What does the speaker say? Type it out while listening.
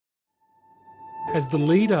as the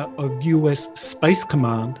leader of US Space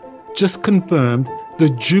Command just confirmed the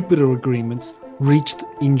Jupiter agreements reached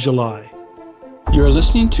in July. You are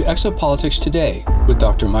listening to Exopolitics Today with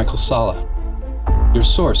Dr. Michael Salla, your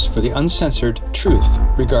source for the uncensored truth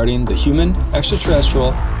regarding the human,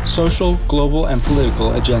 extraterrestrial, social, global, and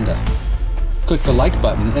political agenda. Click the like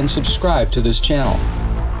button and subscribe to this channel.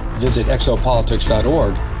 Visit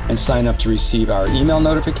exopolitics.org and sign up to receive our email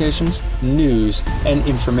notifications, news, and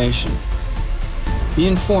information. Be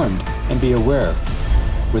informed and be aware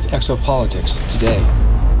with Exopolitics Today.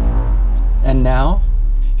 And now,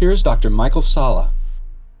 here's Dr. Michael Salla.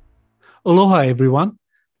 Aloha, everyone.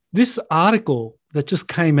 This article that just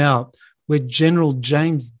came out where General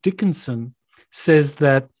James Dickinson says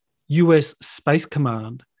that US Space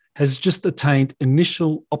Command has just attained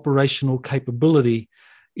initial operational capability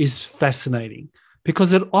is fascinating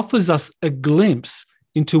because it offers us a glimpse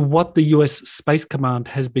into what the US Space Command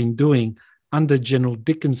has been doing under General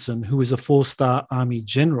Dickinson, who is a 4-star Army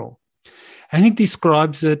general. And he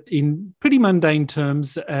describes it in pretty mundane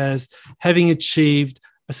terms as having achieved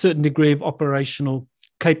a certain degree of operational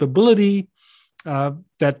capability.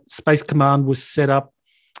 That Space Command was set up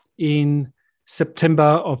in September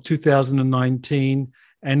of 2019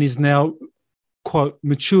 and is now, quote,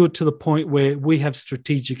 matured to the point where we have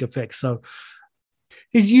strategic effects. So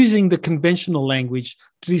he's using the conventional language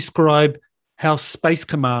to describe how Space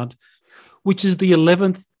Command, which is the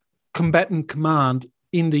 11th combatant command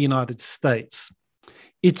in the United States,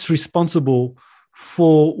 it's responsible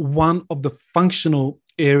for one of the functional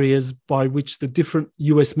areas by which the different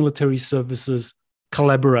US military services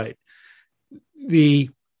collaborate. The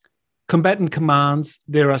combatant commands,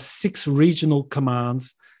 there are 6 regional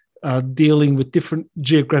commands dealing with different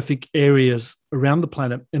geographic areas around the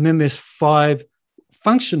planet. And then there's 5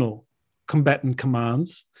 functional combatant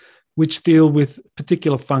commands, which deal with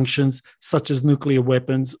particular functions such as nuclear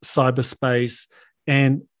weapons, cyberspace,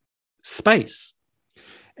 and space.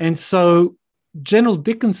 And so General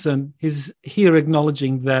Dickinson is here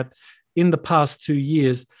acknowledging that in the past 2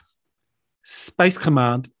 years, Space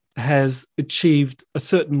Command has achieved a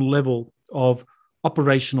certain level of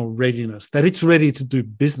operational readiness, that it's ready to do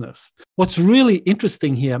business. What's really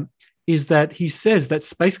interesting here is that he says that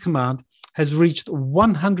Space Command has reached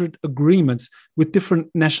 100 agreements with different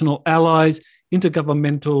national allies,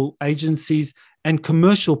 intergovernmental agencies, and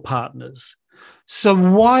commercial partners. So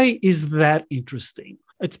why is that interesting?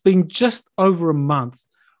 It's been just over a month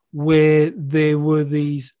where there were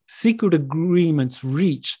these secret agreements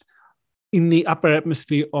reached in the upper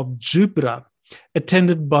atmosphere of Jupiter,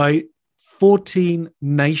 attended by 14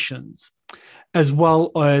 nations, as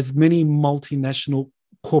well as many multinational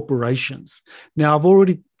corporations. Now, I've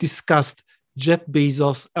already discussed Jeff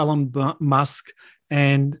Bezos, Elon Musk,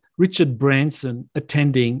 and Richard Branson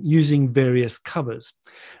attending using various covers.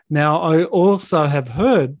 Now, I also have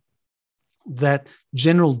heard that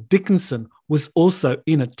General Dickinson was also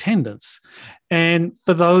in attendance. And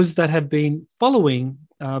for those that have been following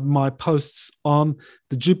my posts on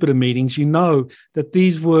the Jupiter meetings, you know that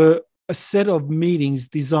these were a set of meetings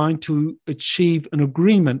designed to achieve an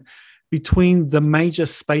agreement between the major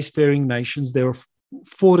spacefaring nations. There were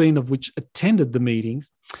 14 of which attended the meetings,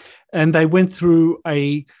 and they went through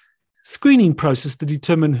a screening process to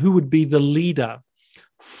determine who would be the leader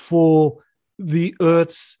for the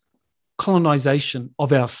Earth's colonization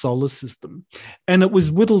of our solar system. And it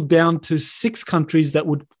was whittled down to 6 countries that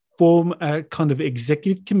would form a kind of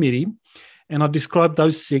executive committee. And I described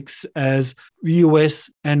those 6 as the US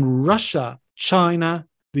and Russia, China,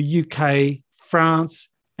 the UK, France,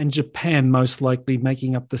 and Japan, most likely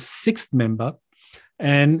making up the 6th member.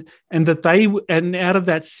 And out of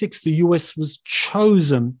that 6, the US was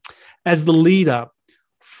chosen as the leader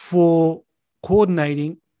for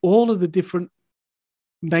coordinating all of the different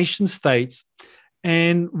nation states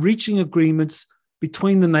and reaching agreements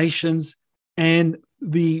between the nations and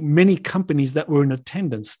the many companies that were in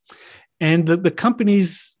attendance. And the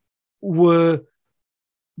companies were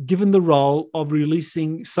given the role of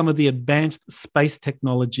releasing some of the advanced space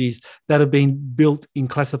technologies that have been built in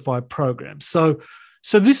classified programs. So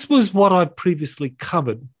this was what I've previously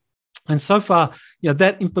covered. And so far,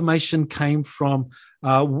 that information came from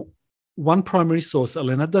one primary source,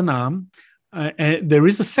 Elena Danam. And there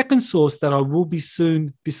is a second source that I will be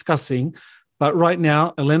soon discussing. But right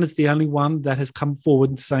now, Elena's the only one that has come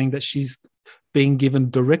forward saying that she's being given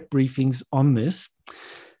direct briefings on this.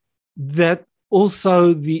 That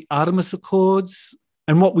also the Artemis Accords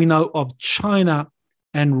and what we know of China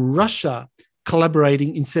and Russia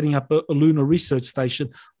collaborating in setting up a lunar research station,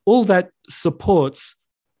 all that supports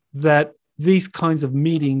that these kinds of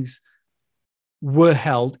meetings were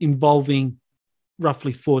held involving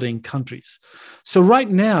roughly 14 countries. So right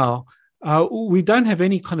now, we don't have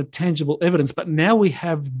any kind of tangible evidence, but now we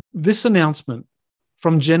have this announcement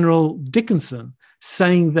from General Dickinson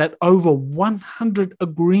saying that over 100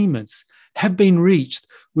 agreements have been reached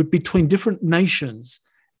between different nations,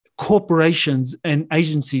 corporations, and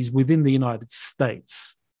agencies within the United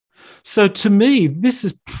States. So to me, this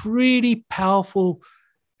is pretty powerful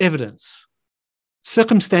evidence.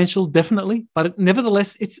 Circumstantial, definitely, but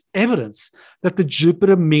nevertheless, it's evidence that the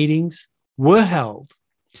Jupiter meetings were held,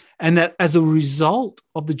 and that as a result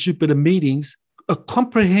of the Jupiter meetings, a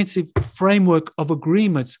comprehensive framework of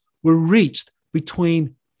agreements were reached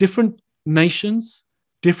between different nations,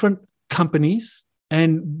 different companies,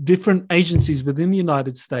 and different agencies within the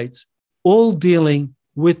United States, all dealing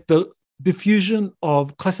with the diffusion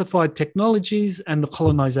of classified technologies and the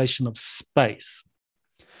colonization of space.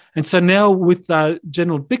 And so now with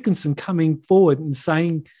General Dickinson coming forward and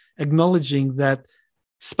saying, acknowledging that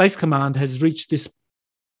Space Command has reached this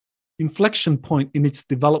inflection point in its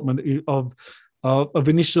development of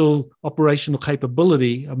initial operational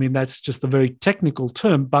capability. I mean, that's just a very technical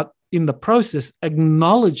term, but in the process,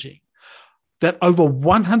 acknowledging that over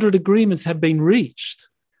 100 agreements have been reached.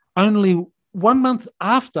 Only 1 month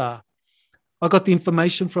after I got the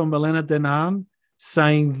information from Elena Danaan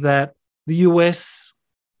saying that the US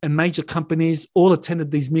and major companies all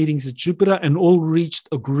attended these meetings at Jupiter and all reached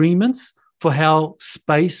agreements for how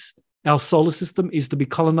space, our solar system, is to be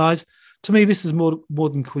colonized. To me, this is more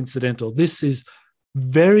than coincidental. This is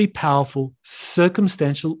very powerful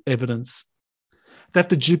circumstantial evidence that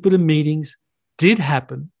the Jupiter meetings did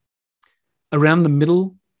happen around the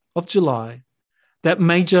middle of July, that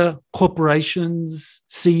major corporations,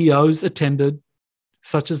 CEOs attended,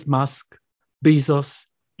 such as Musk, Bezos,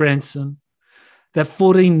 Branson, that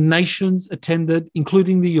 14 nations attended,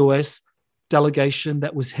 including the US delegation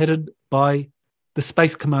that was headed by the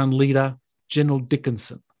Space Command leader, General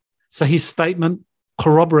Dickinson. So his statement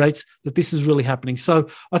corroborates that this is really happening. So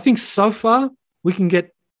I think so far we can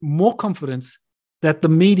get more confidence that the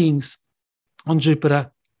meetings on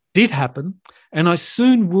Jupiter did happen. And I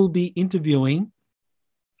soon will be interviewing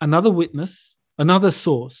another witness, another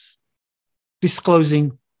source,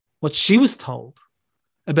 disclosing what she was told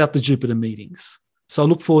about the Jupiter meetings. So I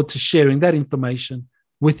look forward to sharing that information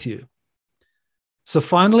with you. So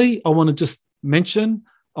finally, I want to just mention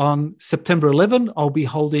on September 11, I'll be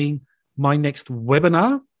holding my next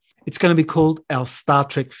webinar. It's going to be called Our Star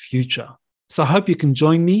Trek Future. So I hope you can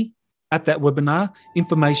join me at that webinar.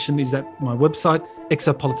 Information is at my website,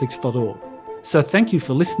 exopolitics.org. So thank you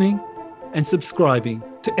for listening and subscribing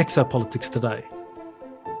to Exopolitics Today.